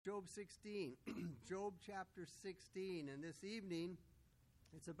Job 16, Job chapter 16, and this evening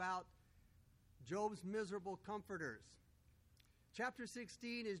it's about Job's miserable comforters. Chapter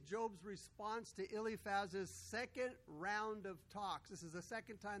 16 is Job's response to Eliphaz's second round of talks. This is the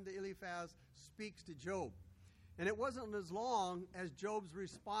second time that Eliphaz speaks to Job. And it wasn't as long as Job's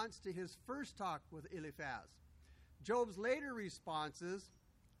response to his first talk with Eliphaz. Job's later responses,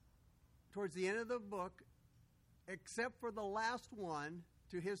 towards the end of the book, except for the last one,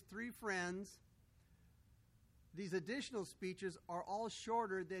 to his three friends, these additional speeches are all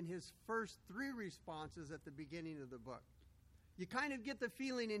shorter than his first three responses at the beginning of the book. You kind of get the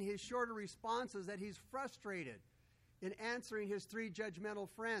feeling in his shorter responses that he's frustrated in answering his three judgmental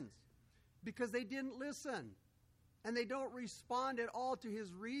friends because they didn't listen and they don't respond at all to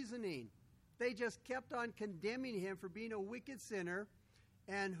his reasoning. They just kept on condemning him for being a wicked sinner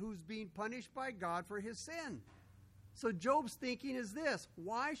and who's being punished by God for his sin. So Job's thinking is this: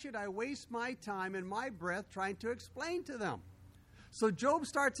 why should I waste my time and my breath trying to explain to them? So Job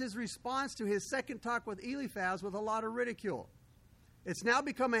starts his response to his second talk with Eliphaz with a lot of ridicule. It's now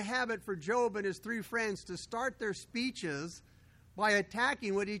become a habit for Job and his three friends to start their speeches by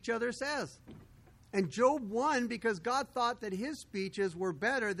attacking what each other says. And Job won because God thought that his speeches were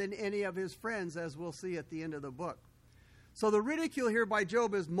better than any of his friends, as we'll see at the end of the book. So the ridicule here by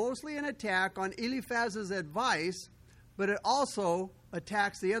Job is mostly an attack on Eliphaz's advice, but it also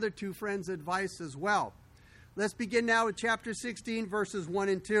attacks the other two friends' advice as well. Let's begin now with chapter 16, verses 1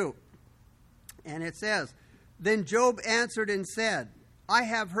 and 2. And it says, "Then Job answered and said, I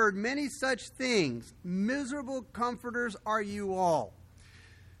have heard many such things. Miserable comforters are you all."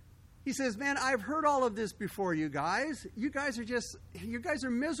 He says, man, I've heard all of this before, you guys. You guys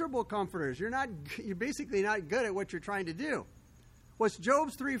are miserable comforters. You're basically not good at what you're trying to do. What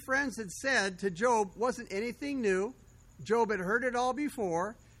Job's three friends had said to Job wasn't anything new. Job had heard it all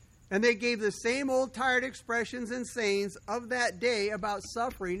before, and they gave the same old tired expressions and sayings of that day about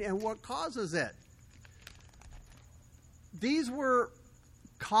suffering and what causes it. These were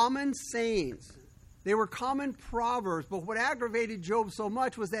common sayings. They were common proverbs, but what aggravated Job so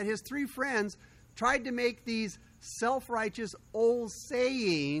much was that his three friends tried to make these self-righteous old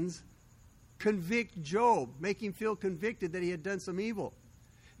sayings convict Job, make him feel convicted that he had done some evil.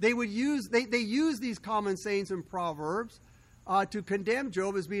 They use these common sayings and proverbs to condemn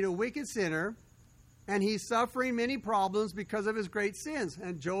Job as being a wicked sinner, and he's suffering many problems because of his great sins.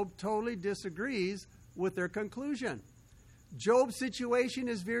 And Job totally disagrees with their conclusion. Job's situation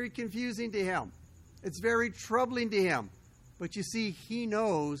is very confusing to him. It's very troubling to him. But you see, he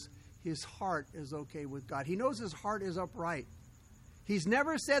knows his heart is okay with God. He knows his heart is upright. He's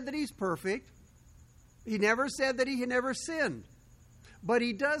never said that he's perfect. He never said that he had never sinned. But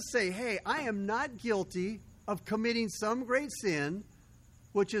he does say, hey, I am not guilty of committing some great sin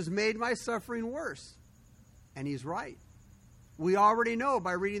which has made my suffering worse. And he's right. We already know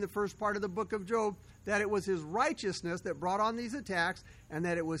by reading the first part of the book of Job that it was his righteousness that brought on these attacks and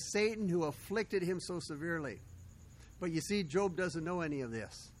that it was Satan who afflicted him so severely. But you see, Job doesn't know any of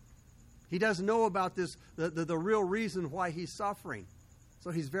this. He doesn't know about this, the real reason why he's suffering. So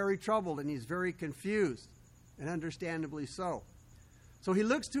he's very troubled and he's very confused, and understandably so. So he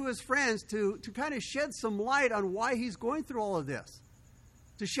looks to his friends to kind of shed some light on why he's going through all of this,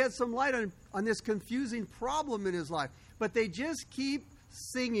 to shed some light on this confusing problem in his life. But they just keep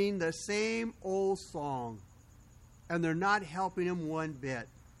singing the same old song, and they're not helping him one bit.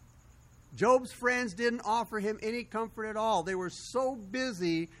 Job's friends didn't offer him any comfort at all. They were so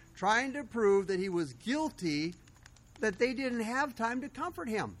busy trying to prove that he was guilty that they didn't have time to comfort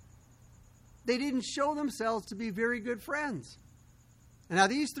him. They didn't show themselves to be very good friends. And now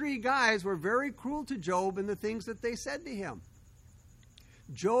these three guys were very cruel to Job in the things that they said to him.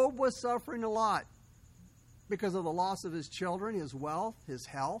 Job was suffering a lot because of the loss of his children, his wealth, his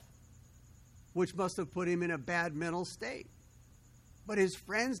health, which must have put him in a bad mental state. But his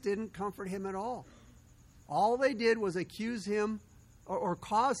friends didn't comfort him at all. All they did was accuse him or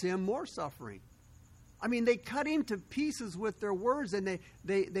cause him more suffering. I mean, they cut him to pieces with their words, and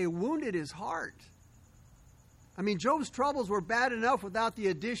they wounded his heart. I mean, Job's troubles were bad enough without the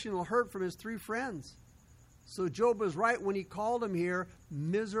additional hurt from his three friends. So Job was right when he called them here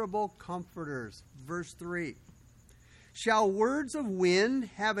miserable comforters. Verse 3. "Shall words of wind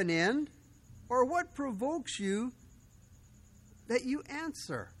have an end? Or what provokes you that you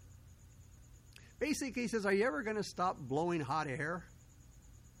answer?" Basically, he says, are you ever going to stop blowing hot air?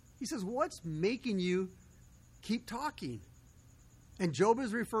 He says, what's making you keep talking? And Job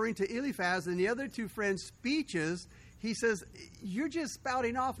is referring to Eliphaz and the other two friends' speeches. He says, you're just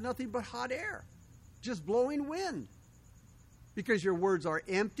spouting off nothing but hot air, just blowing wind. because your words are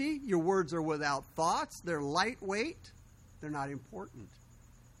empty, your words are without thoughts, they're lightweight, they're not important.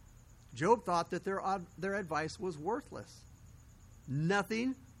 Job thought that their advice was worthless.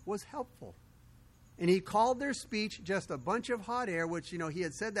 Nothing was helpful. And he called their speech just a bunch of hot air, which, he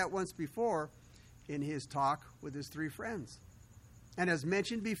had said that once before in his talk with his three friends. And as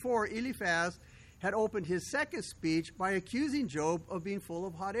mentioned before, Eliphaz had opened his second speech by accusing Job of being full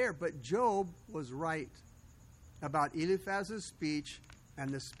of hot air. But Job was right about Eliphaz's speech and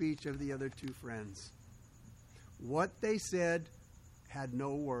the speech of the other two friends. What they said had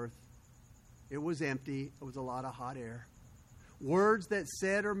no worth. It was empty. It was a lot of hot air. Words that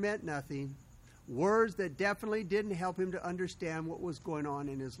said or meant nothing. Words that definitely didn't help him to understand what was going on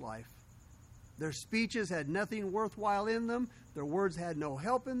in his life. Their speeches had nothing worthwhile in them. Their words had no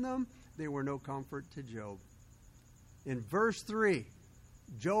help in them. They were no comfort to Job. In verse 3,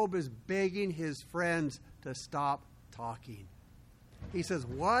 Job is begging his friends to stop talking. He says,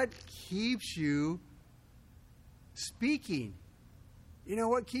 what keeps you speaking?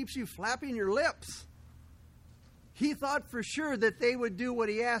 What keeps you flapping your lips? He thought for sure that they would do what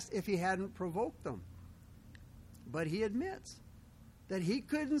he asked if he hadn't provoked them. But he admits that he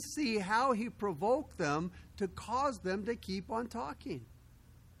couldn't see how he provoked them to cause them to keep on talking.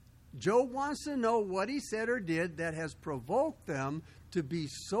 Job wants to know what he said or did that has provoked them to be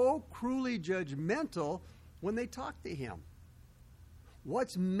so cruelly judgmental when they talk to him.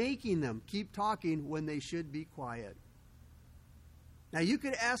 What's making them keep talking when they should be quiet? Now, you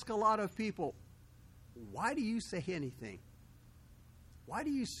could ask a lot of people, why do you say anything? Why do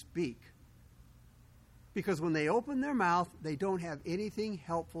you speak? Because when they open their mouth, they don't have anything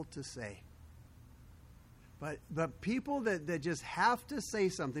helpful to say. But people that just have to say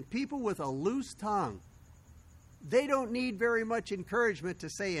something, people with a loose tongue, they don't need very much encouragement to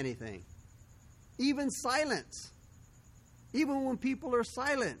say anything. Even silence, even when people are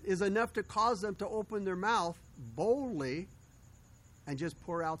silent, is enough to cause them to open their mouth boldly and just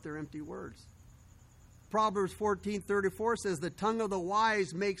pour out their empty words. Proverbs 14:34 says, the tongue of the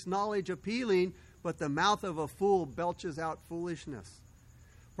wise makes knowledge appealing, but the mouth of a fool belches out foolishness.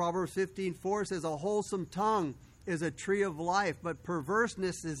 Proverbs 15:4 says, a wholesome tongue is a tree of life, but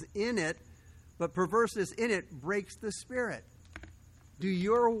perverseness in it breaks the spirit. Do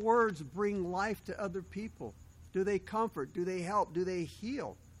your words bring life to other people? Do they comfort? Do they help? Do they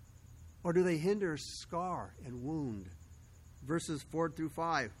heal? Or do they hinder, scar, and wound? Verses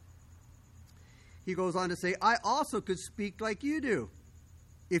 4-5. He goes on to say, I also could speak like you do.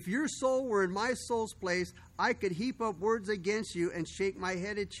 If your soul were in my soul's place, I could heap up words against you and shake my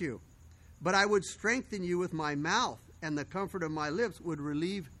head at you. But I would strengthen you with my mouth, and the comfort of my lips would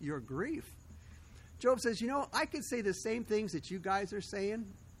relieve your grief. Job says, I could say the same things that you guys are saying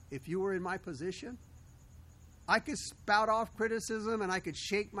if you were in my position. I could spout off criticism and I could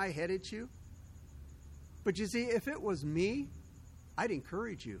shake my head at you. But you see, if it was me, I'd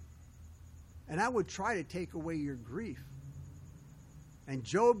encourage you. And I would try to take away your grief. And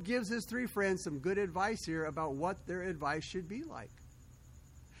Job gives his three friends some good advice here about what their advice should be like.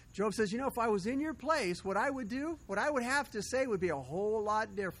 Job says, if I was in your place, what I would do, what I would have to say would be a whole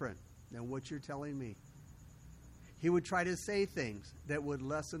lot different than what you're telling me. He would try to say things that would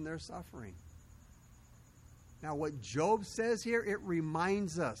lessen their suffering. Now, what Job says here, it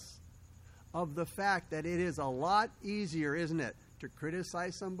reminds us of the fact that it is a lot easier, isn't it, to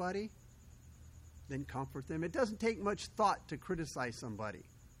criticize somebody than comfort them. It doesn't take much thought to criticize somebody.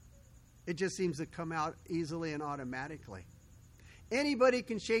 It just seems to come out easily and automatically. Anybody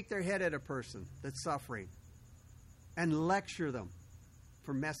can shake their head at a person that's suffering and lecture them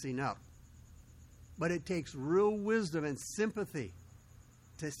for messing up. But it takes real wisdom and sympathy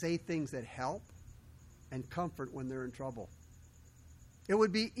to say things that help and comfort when they're in trouble. It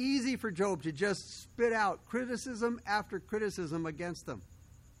would be easy for Job to just spit out criticism after criticism against them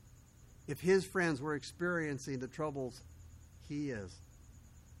if his friends were experiencing the troubles he is.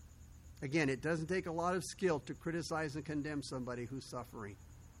 Again, it doesn't take a lot of skill to criticize and condemn somebody who's suffering.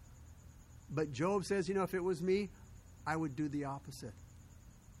 But Job says, if it was me, I would do the opposite.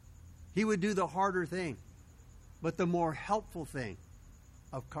 He would do the harder thing, but the more helpful thing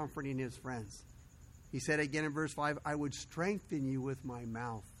of comforting his friends. He said again in verse 5, I would strengthen you with my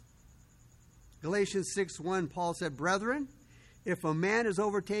mouth. Galatians 6:1, Paul said, Brethren, if a man is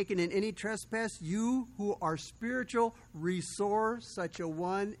overtaken in any trespass, you who are spiritual, restore such a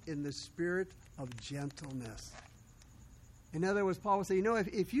one in the spirit of gentleness. In other words, Paul would say,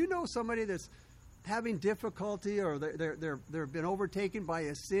 if you know somebody that's having difficulty or they've been overtaken by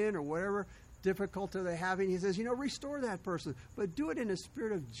a sin or whatever difficulty they're having, he says, restore that person, but do it in a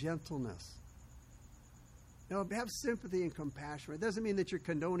spirit of gentleness. Now, have sympathy and compassion. It doesn't mean that you're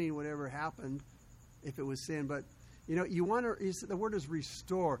condoning whatever happened if it was sin, but you want to, the word is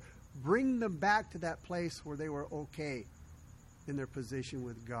restore. Bring them back to that place where they were okay in their position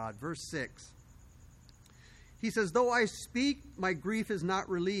with God. Verse 6. He says, though I speak, my grief is not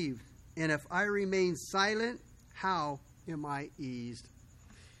relieved. And if I remain silent, how am I eased?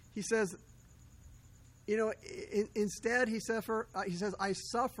 He says, instead, he says, I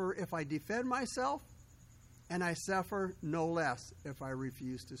suffer if I defend myself, and I suffer no less if I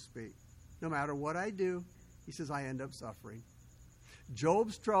refuse to speak. No matter what I do, he says, I end up suffering.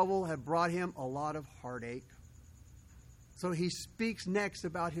 Job's trouble had brought him a lot of heartache. So he speaks next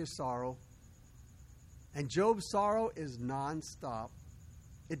about his sorrow. And Job's sorrow is nonstop.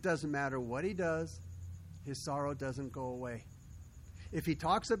 It doesn't matter what he does, his sorrow doesn't go away. If he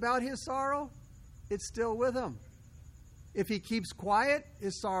talks about his sorrow, it's still with him. If he keeps quiet,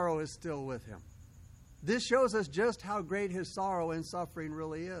 his sorrow is still with him. This shows us just how great his sorrow and suffering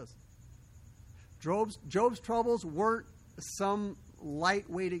really is. Job's troubles weren't some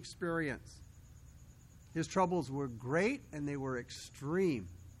lightweight experience. His troubles were great and they were extreme.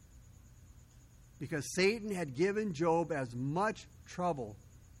 Because Satan had given Job as much trouble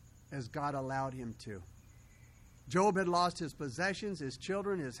as God allowed him to. Job had lost his possessions, his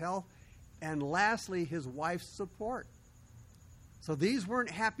children, his health, and lastly, his wife's support. So these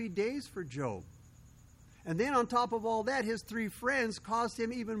weren't happy days for Job. And then on top of all that, his three friends caused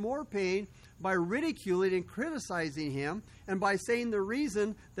him even more pain by ridiculing and criticizing him, and by saying the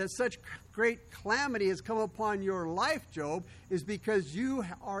reason that such great calamity has come upon your life, Job, is because you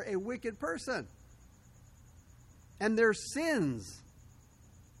are a wicked person. And their sins,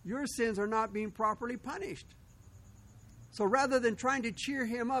 your sins, are not being properly punished. So rather than trying to cheer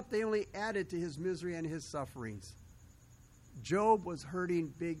him up, they only added to his misery and his sufferings. Job was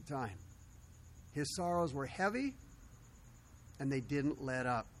hurting big time. His sorrows were heavy, and they didn't let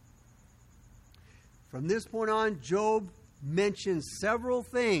up. From this point on, Job mentions several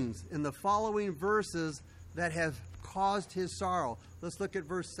things in the following verses that have caused his sorrow. Let's look at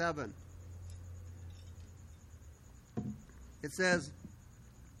verse 7. It says,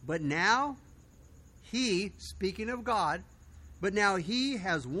 but now he, speaking of God, but now he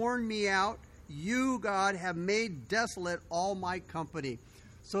has worn me out. You, God, have made desolate all my company.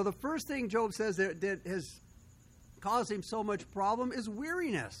 So the first thing Job says that has caused him so much problem is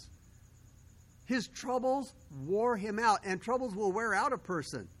weariness. His troubles wore him out, and troubles will wear out a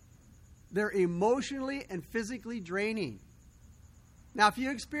person. They're emotionally and physically draining. Now, if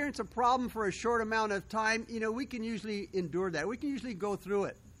you experience a problem for a short amount of time, we can usually endure that. We can usually go through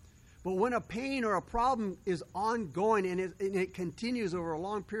it. But when a pain or a problem is ongoing and it continues over a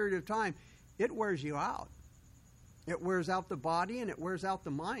long period of time, it wears you out. It wears out the body and it wears out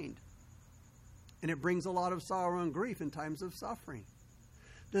the mind. And it brings a lot of sorrow and grief in times of suffering.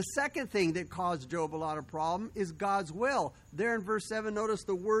 The second thing that caused Job a lot of problem is God's will. There in verse 7, notice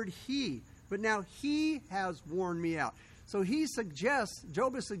the word he. But now he has worn me out. So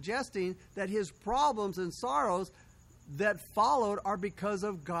Job is suggesting that his problems and sorrows that followed are because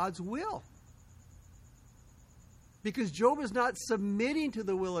of God's will. Because Job is not submitting to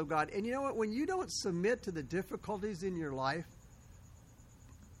the will of God. And you know what? When you don't submit to the difficulties in your life,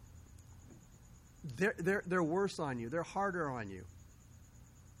 they're worse on you. They're harder on you.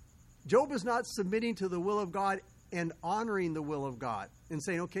 Job is not submitting to the will of God and honoring the will of God and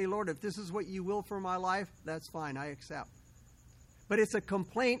saying, okay, Lord, if this is what you will for my life, that's fine, I accept. But it's a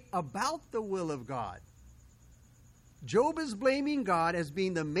complaint about the will of God. Job is blaming God as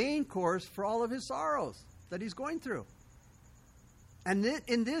being the main cause for all of his sorrows that he's going through. And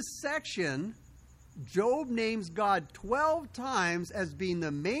in this section, Job names God 12 times as being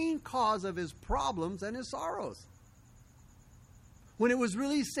the main cause of his problems and his sorrows, when it was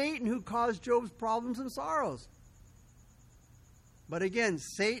really Satan who caused Job's problems and sorrows. But again,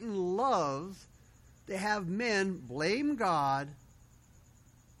 Satan loves to have men blame God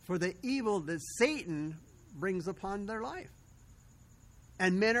for the evil that Satan brings upon their life.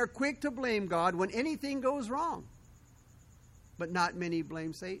 And men are quick to blame God when anything goes wrong. But not many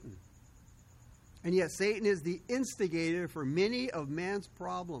blame Satan. And yet Satan is the instigator for many of man's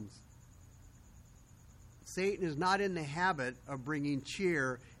problems. Satan is not in the habit of bringing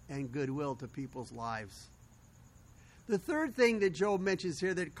cheer and goodwill to people's lives. The third thing that Job mentions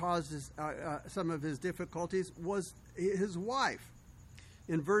here that causes some of his difficulties was his wife.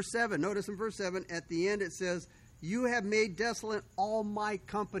 In verse 7, notice in verse 7, at the end it says, you have made desolate all my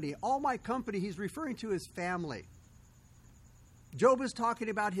company. All my company, he's referring to his family. Job is talking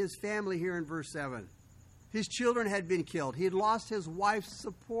about his family here in verse 7. His children had been killed. He had lost his wife's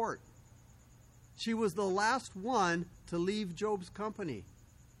support. She was the last one to leave Job's company.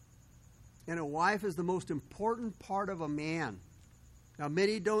 And a wife is the most important part of a man. Now,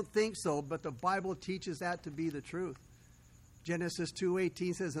 many don't think so, but the Bible teaches that to be the truth. Genesis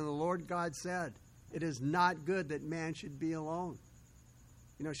 2:18 says, "And the Lord God said, it is not good that man should be alone."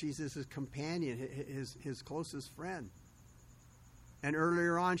 You know, she's his companion, his closest friend. And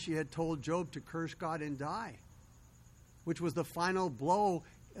earlier on, she had told Job to curse God and die, which was the final blow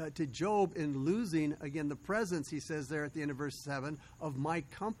to Job in losing, again, the presence, he says there at the end of verse 7, of my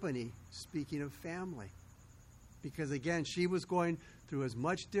company, speaking of family. Because, again, she was going through as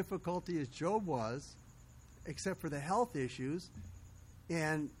much difficulty as Job was, except for the health issues.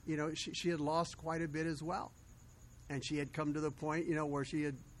 And, you know, she had lost quite a bit as well. And she had come to the point, you know, where she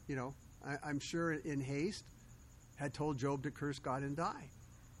had, you know, I'm sure in haste, had told Job to curse God and die.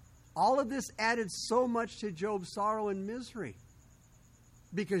 All of this added so much to Job's sorrow and misery.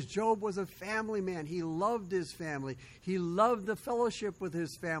 Because Job was a family man. He loved his family. He loved the fellowship with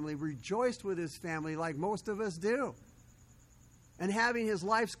his family, rejoiced with his family like most of us do. And having his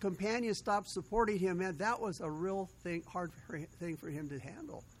life's companion stop supporting him, man, that was a real thing, hard thing for him to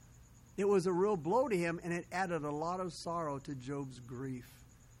handle. It was a real blow to him, and it added a lot of sorrow to Job's grief.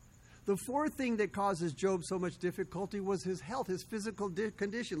 The fourth thing that causes Job so much difficulty was his health, his physical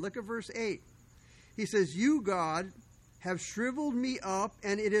condition. Look at verse 8. He says, "You, God, have shriveled me up,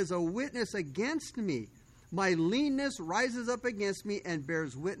 and it is a witness against me. My leanness rises up against me and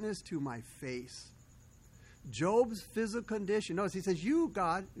bears witness to my face." Job's physical condition. Notice he says, "You,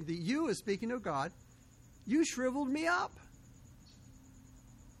 God," the "you" is speaking of God, "you shriveled me up."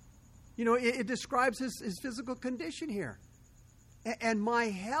 You know, it describes his physical condition here. And my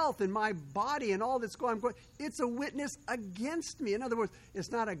health and my body and all that's going on, it's a witness against me. In other words, it's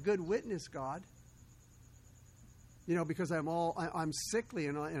not a good witness, God. You know, because I'm sickly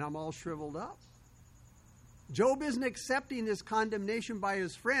and I'm all shriveled up. Job isn't accepting this condemnation by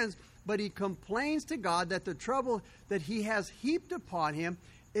his friends, but he complains to God that the trouble that he has heaped upon him,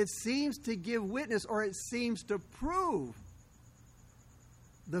 it seems to give witness, or it seems to prove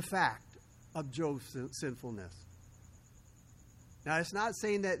the fact of Job's sinfulness. Now, it's not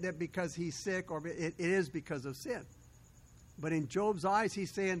saying that because he's sick, or it is because of sin. But in Job's eyes,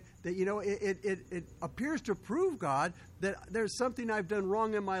 he's saying that, you know, it appears to prove, God, that there's something I've done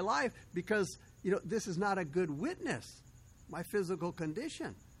wrong in my life because, you know, this is not a good witness, my physical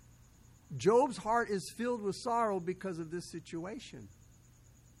condition. Job's heart is filled with sorrow because of this situation.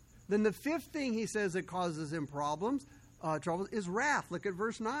 Then the fifth thing he says that causes him troubles is wrath. Look at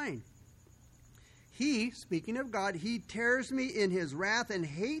verse 9. He, speaking of God, he tears me in his wrath and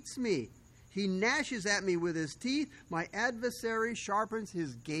hates me. He gnashes at me with his teeth. My adversary sharpens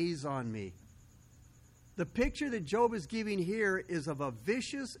his gaze on me. The picture that Job is giving here is of a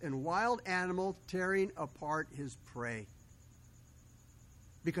vicious and wild animal tearing apart his prey.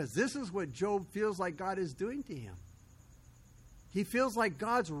 Because this is what Job feels like God is doing to him. He feels like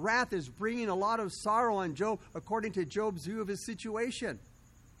God's wrath is bringing a lot of sorrow on Job, according to Job's view of his situation.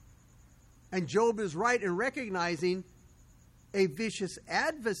 And Job is right in recognizing a vicious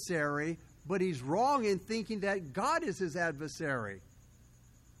adversary, but he's wrong in thinking that God is his adversary.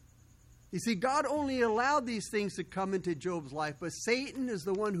 You see, God only allowed these things to come into Job's life, but Satan is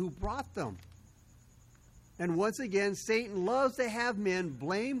the one who brought them. And once again, Satan loves to have men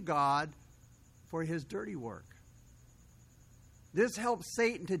blame God for his dirty work. This helps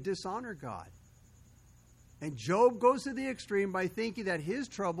Satan to dishonor God. And Job goes to the extreme by thinking that his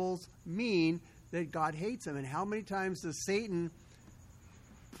troubles mean that God hates him. And how many times does Satan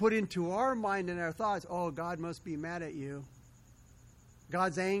put into our mind and our thoughts, oh, God must be mad at you.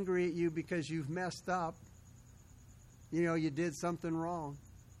 God's angry at you because you've messed up. You know, you did something wrong.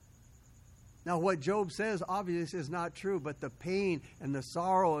 Now, what Job says obviously is not true, but the pain and the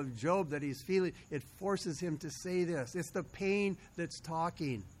sorrow of Job that he's feeling, it forces him to say this. It's the pain that's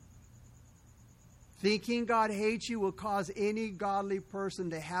talking. Thinking God hates you will cause any godly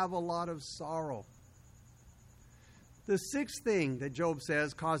person to have a lot of sorrow. The sixth thing that Job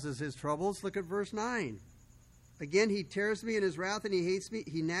says causes his troubles, look at verse 9. Again, he tears me in his wrath and he hates me.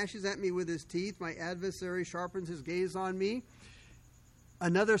 He gnashes at me with his teeth. My adversary sharpens his gaze on me.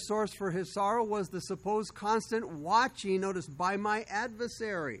 Another source for his sorrow was the supposed constant watching, notice, by my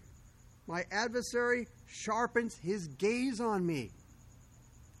adversary. My adversary sharpens his gaze on me.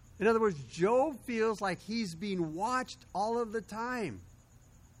 In other words, Job feels like he's being watched all of the time.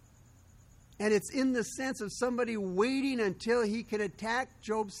 And it's in the sense of somebody waiting until he can attack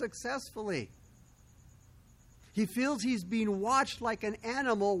Job successfully. He feels he's being watched like an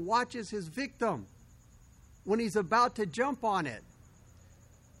animal watches his victim when he's about to jump on it.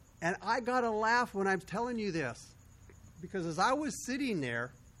 And I got to laugh when I'm telling you this, because as I was sitting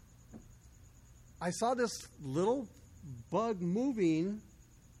there, I saw this little bug moving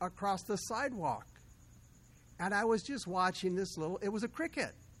across the sidewalk. And I was just watching it was a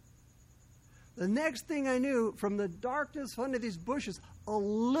cricket. The next thing I knew, from the darkness under these bushes, a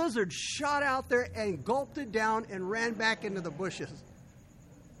lizard shot out there and gulped it down and ran back into the bushes.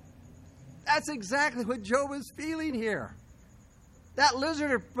 That's exactly what Job is feeling here. That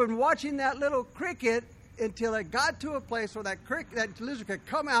lizard had been watching that little cricket until it got to a place where that lizard could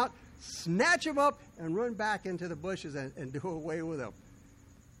come out, snatch him up, and run back into the bushes and do away with him.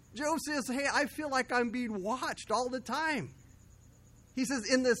 Job says, hey, I feel like I'm being watched all the time. He says,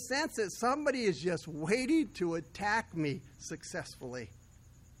 in the sense that somebody is just waiting to attack me successfully.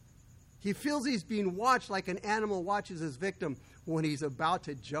 He feels he's being watched like an animal watches his victim when he's about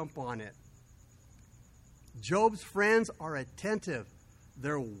to jump on it. Job's friends are attentive.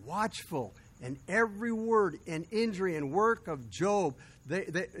 They're watchful. And every word and injury and work of Job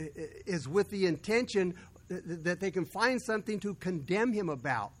is with the intention that they can find something to condemn him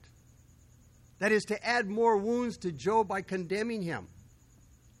about. That is, to add more wounds to Job by condemning him.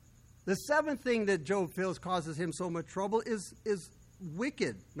 The seventh thing that Job feels causes him so much trouble is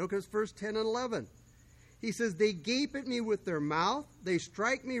wicked. Look at verse 10 and 11. He says, they gape at me with their mouth. They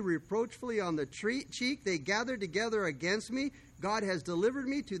strike me reproachfully on the cheek. They gather together against me. God has delivered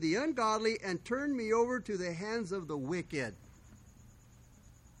me to the ungodly and turned me over to the hands of the wicked.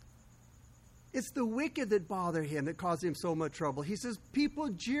 It's the wicked that bother him, that cause him so much trouble. He says, people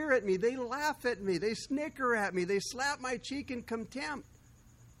jeer at me. They laugh at me. They snicker at me. They slap my cheek in contempt.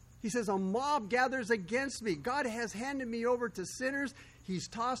 He says, a mob gathers against me. God has handed me over to sinners. He's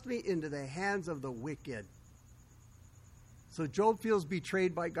tossed me into the hands of the wicked. So Job feels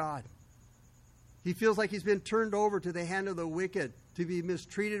betrayed by God. He feels like he's been turned over to the hand of the wicked, to be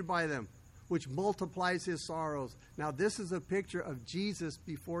mistreated by them, which multiplies his sorrows. Now, this is a picture of Jesus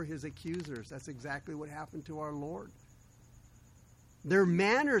before his accusers. That's exactly what happened to our Lord. Their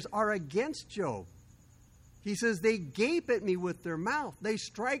manners are against Job. He says, they gape at me with their mouth. They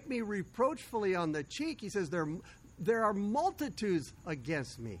strike me reproachfully on the cheek. He says, there are multitudes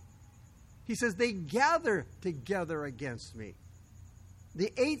against me. He says, they gather together against me.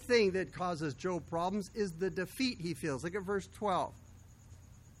 The eighth thing that causes Job problems is the defeat he feels. Look at verse 12.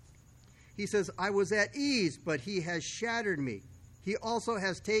 He says, I was at ease, but he has shattered me. He also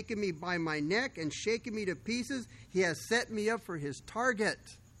has taken me by my neck and shaken me to pieces. He has set me up for his target.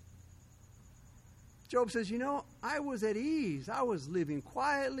 Job says, I was at ease. I was living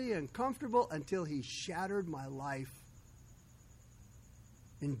quietly and comfortable until he shattered my life.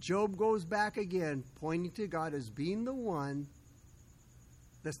 And Job goes back again, pointing to God as being the one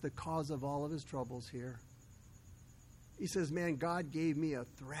that's the cause of all of his troubles here. He says, man, God gave me a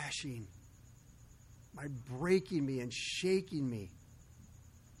thrashing by breaking me and shaking me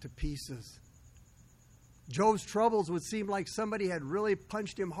to pieces. Job's troubles would seem like somebody had really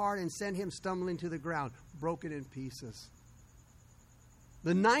punched him hard and sent him stumbling to the ground, broken in pieces.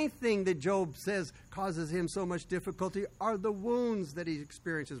 The ninth thing that Job says causes him so much difficulty are the wounds that he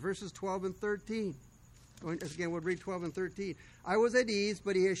experiences. Verses 12 and 13. Again, we'll read 12 and 13. I was at ease,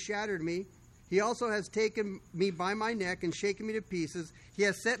 but he has shattered me. He also has taken me by my neck and shaken me to pieces. He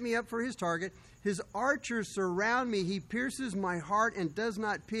has set me up for his target. His archers surround me. He pierces my heart and does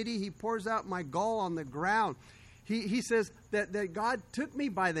not pity. He pours out my gall on the ground. He says that God took me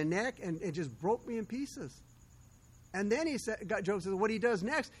by the neck and just broke me in pieces. And then Job says, what he does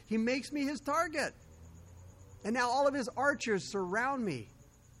next, he makes me his target. And now all of his archers surround me.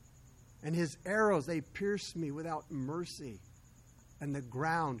 And his arrows, they pierce me without mercy. And the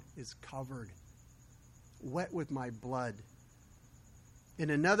ground is covered, wet with my blood.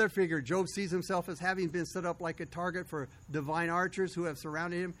 In another figure, Job sees himself as having been set up like a target for divine archers who have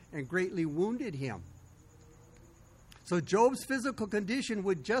surrounded him and greatly wounded him. So Job's physical condition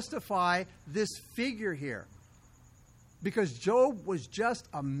would justify this figure here, because Job was just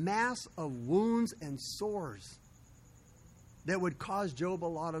a mass of wounds and sores that would cause Job a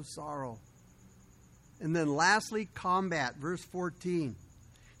lot of sorrow. And then lastly, combat, verse 14.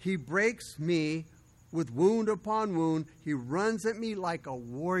 He breaks me with wound upon wound. He runs at me like a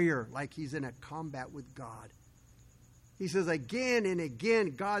warrior, like he's in a combat with God. He says, again and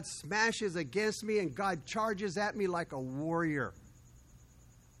again, God smashes against me and God charges at me like a warrior.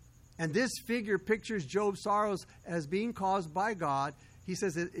 And this figure pictures Job's sorrows as being caused by God. He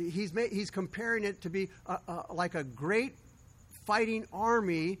says that he's comparing it to be like a great fighting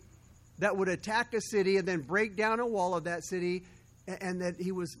army that would attack a city and then break down a wall of that city, and that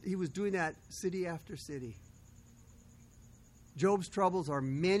he was doing that city after city. Job's troubles are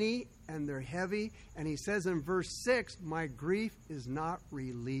many and they're heavy. And he says in verse 6, my grief is not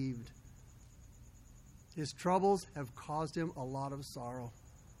relieved. His troubles have caused him a lot of sorrow.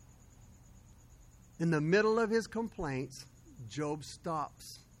 In the middle of his complaints, Job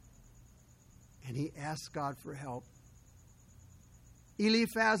stops and he asks God for help.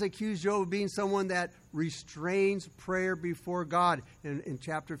 Eliphaz accused Job of being someone that restrains prayer before God in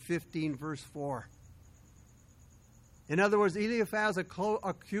chapter 15, verse 4. In other words, Eliphaz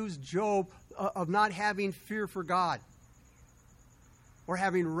accused Job of not having fear for God or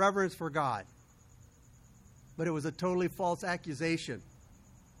having reverence for God. But it was a totally false accusation.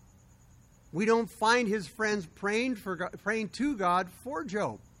 We don't find his friends praying to God for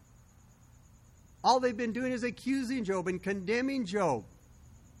Job. All they've been doing is accusing Job and condemning Job.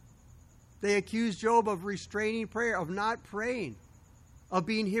 They accused Job of restraining prayer, of not praying, of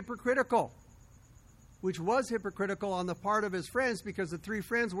being hypocritical, which was hypocritical on the part of his friends because the three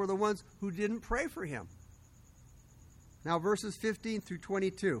friends were the ones who didn't pray for him. Now, verses 15 through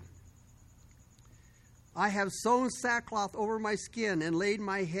 22. I have sewn sackcloth over my skin and laid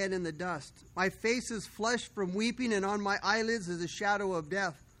my head in the dust. My face is flushed from weeping, and on my eyelids is a shadow of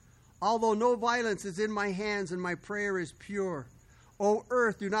death. Although no violence is in my hands and my prayer is pure. O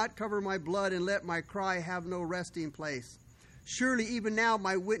earth, do not cover my blood and let my cry have no resting place. Surely even now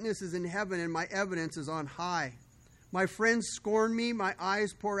my witness is in heaven and my evidence is on high. My friends scorn me, my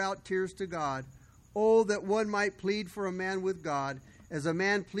eyes pour out tears to God. Oh, that one might plead for a man with God, as a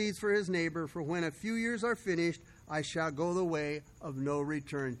man pleads for his neighbor, for when a few years are finished, I shall go the way of no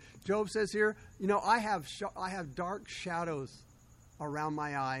return. Job says here, I have dark shadows around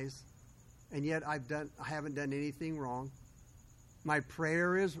my eyes, and yet I haven't done anything wrong. My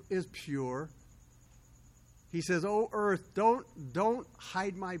prayer is pure. He says, "Oh earth, don't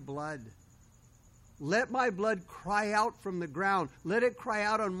hide my blood. Let my blood cry out from the ground. Let it cry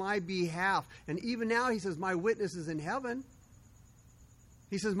out on my behalf." And even now, he says, my witness is in heaven.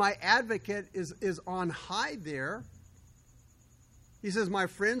 He says, my advocate is on high there. He says, my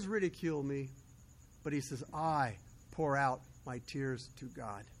friends ridicule me. But he says, I pour out my tears to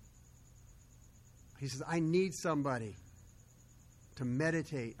God. He says, I need somebody to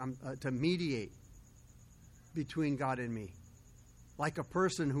mediate between God and me. Like a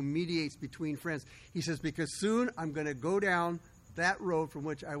person who mediates between friends. He says, because soon I'm going to go down that road from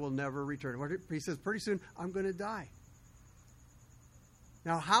which I will never return. He says, pretty soon I'm going to die.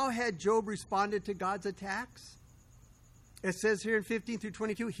 Now, how had Job responded to God's attacks? It says here in 15 through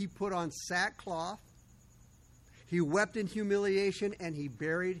 22, he put on sackcloth, he wept in humiliation, and he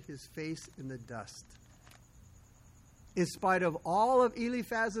buried his face in the dust. In spite of all of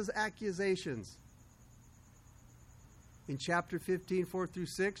Eliphaz's accusations, in chapter 15, 4 through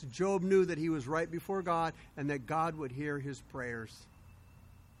 6, Job knew that he was right before God and that God would hear his prayers.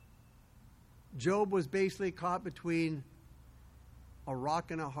 Job was basically caught between a rock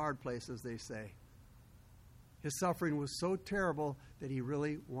and a hard place, as they say. His suffering was so terrible that he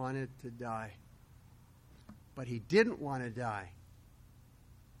really wanted to die. But he didn't want to die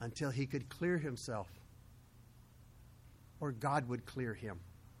until he could clear himself, or God would clear him.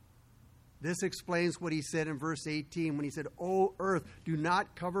 This explains what he said in verse 18 when he said, O earth, do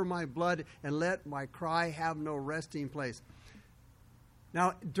not cover my blood and let my cry have no resting place.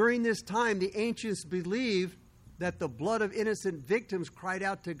 Now, during this time, the ancients believed that the blood of innocent victims cried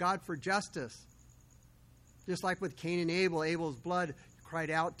out to God for justice. Just like with Cain and Abel, Abel's blood cried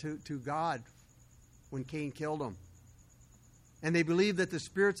out to God when Cain killed him. And they believed that the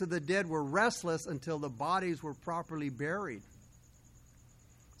spirits of the dead were restless until the bodies were properly buried.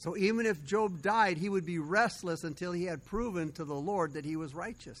 So even if Job died, he would be restless until he had proven to the Lord that he was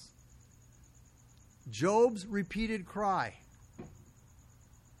righteous. Job's repeated cry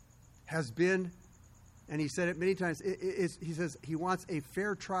has been, and he said it many times, he says he wants a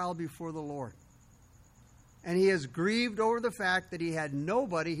fair trial before the Lord. And he has grieved over the fact that he had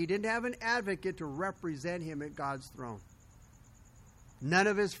nobody, he didn't have an advocate to represent him at God's throne. None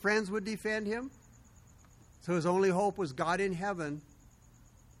of his friends would defend him. So his only hope was God in heaven,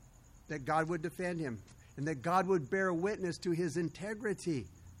 that God would defend him and that God would bear witness to his integrity.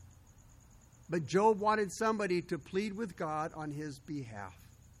 But Job wanted somebody to plead with God on his behalf.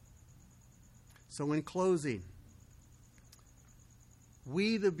 So in closing,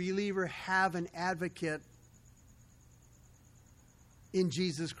 we, the believer, have an advocate in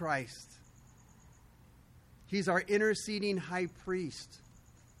Jesus Christ. He's our interceding high priest.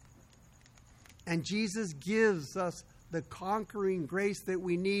 And Jesus gives us the conquering grace that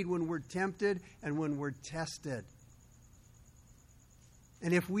we need when we're tempted and when we're tested.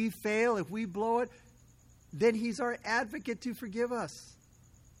 And if we fail, if we blow it, then he's our advocate to forgive us.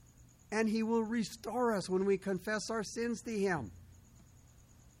 And he will restore us when we confess our sins to him.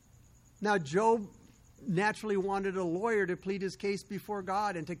 Now, Job naturally wanted a lawyer to plead his case before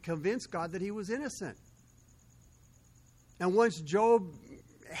God and to convince God that he was innocent. And once Job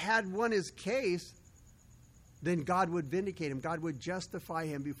had won his case, then God would vindicate him. God would justify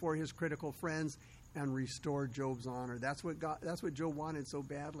him before his critical friends and restore Job's honor. That's what Job wanted so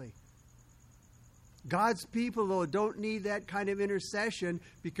badly. God's people, though, don't need that kind of intercession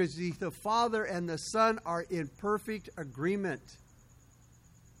because the Father and the Son are in perfect agreement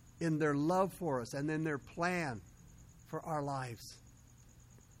in their love for us and in their plan for our lives.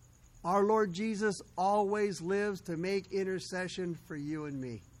 Our Lord Jesus always lives to make intercession for you and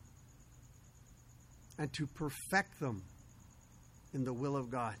me and to perfect them in the will of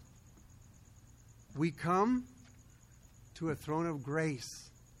God. We come to a throne of grace,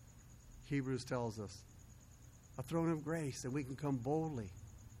 Hebrews tells us. A throne of grace, and we can come boldly.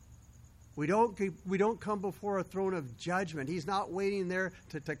 We don't come before a throne of judgment. He's not waiting there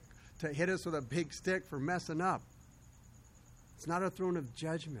to hit us with a big stick for messing up. It's not a throne of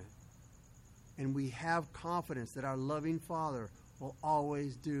judgment. And we have confidence that our loving Father will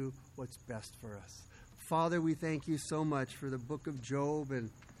always do what's best for us. Father, we thank you so much for the book of Job. And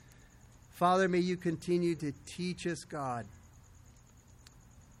Father, may you continue to teach us, God,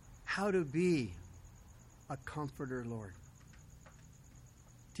 how to be a comforter, Lord.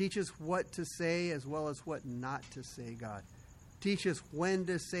 Teach us what to say as well as what not to say, God. Teach us when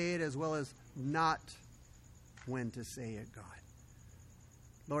to say it as well as not when to say it, God.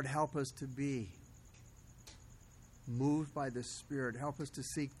 Lord, help us to be moved by the Spirit. Help us to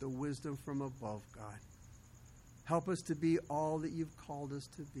seek the wisdom from above, God. Help us to be all that you've called us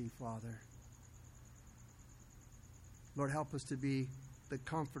to be, Father. Lord, help us to be the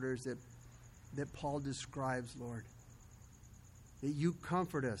comforters that Paul describes, Lord. That you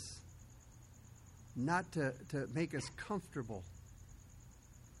comfort us, not to make us comfortable,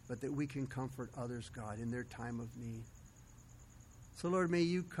 but that we can comfort others, God, in their time of need. So, Lord, may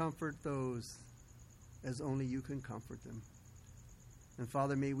you comfort those as only you can comfort them. And,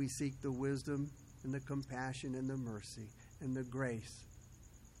 Father, may we seek the wisdom and the compassion and the mercy and the grace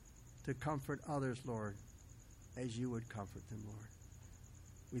to comfort others, Lord, as you would comfort them, Lord.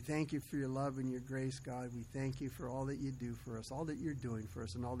 We thank you for your love and your grace, God. We thank you for all that you do for us, all that you're doing for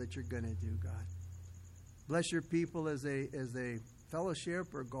us, and all that you're going to do, God. Bless your people as they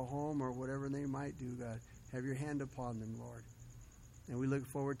fellowship or go home or whatever they might do, God. Have your hand upon them, Lord. And we look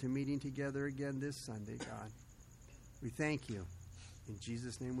forward to meeting together again this Sunday, God. We thank you. In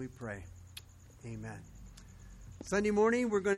Jesus' name we pray. Amen. Sunday morning, we're going to